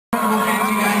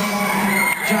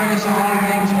us a lot of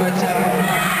things, but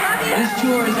this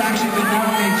tour has actually been not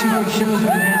only a tour of shows,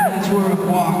 but it has been a tour of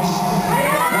walks.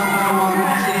 One by one,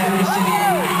 city after city.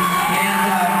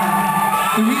 And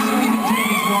the reason we've been doing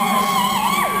these walks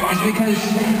is because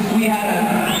we had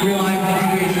a real life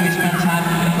experience when we spent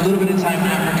a little bit of time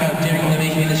in Africa during the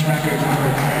making of this record.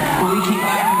 When we came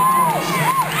back from the tours,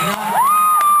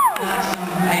 not some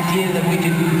idea that we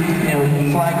could,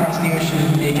 fly across the ocean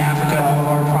and make Africa all of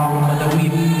our problem, but that we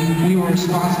were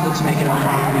responsible to make it our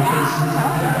problem, because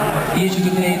the issues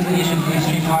of AIDS and the issues of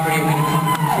extreme poverty are going to come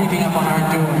creeping up on our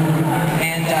door.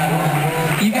 And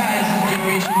you guys, this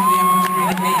generation, have the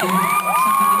opportunity to make it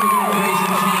something that you're going to embrace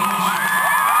and change.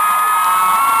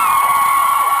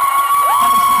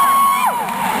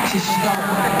 To start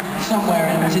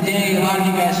somewhere, and today a lot of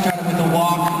you guys started with a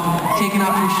walk, taking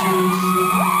off your shoes,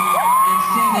 and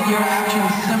seeing that your actions,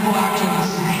 simple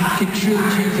actions, can truly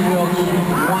change the world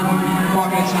one walk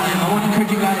at a time. I want to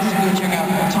encourage you guys to go check out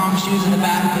Tom's shoes in the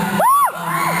back.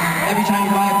 Every time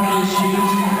you buy a pair of those shoes,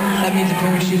 that means a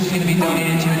pair of shoes is going to be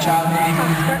donated to a child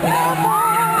without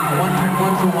one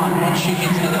for one shoe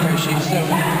means another pair of shoes. So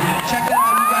check that out.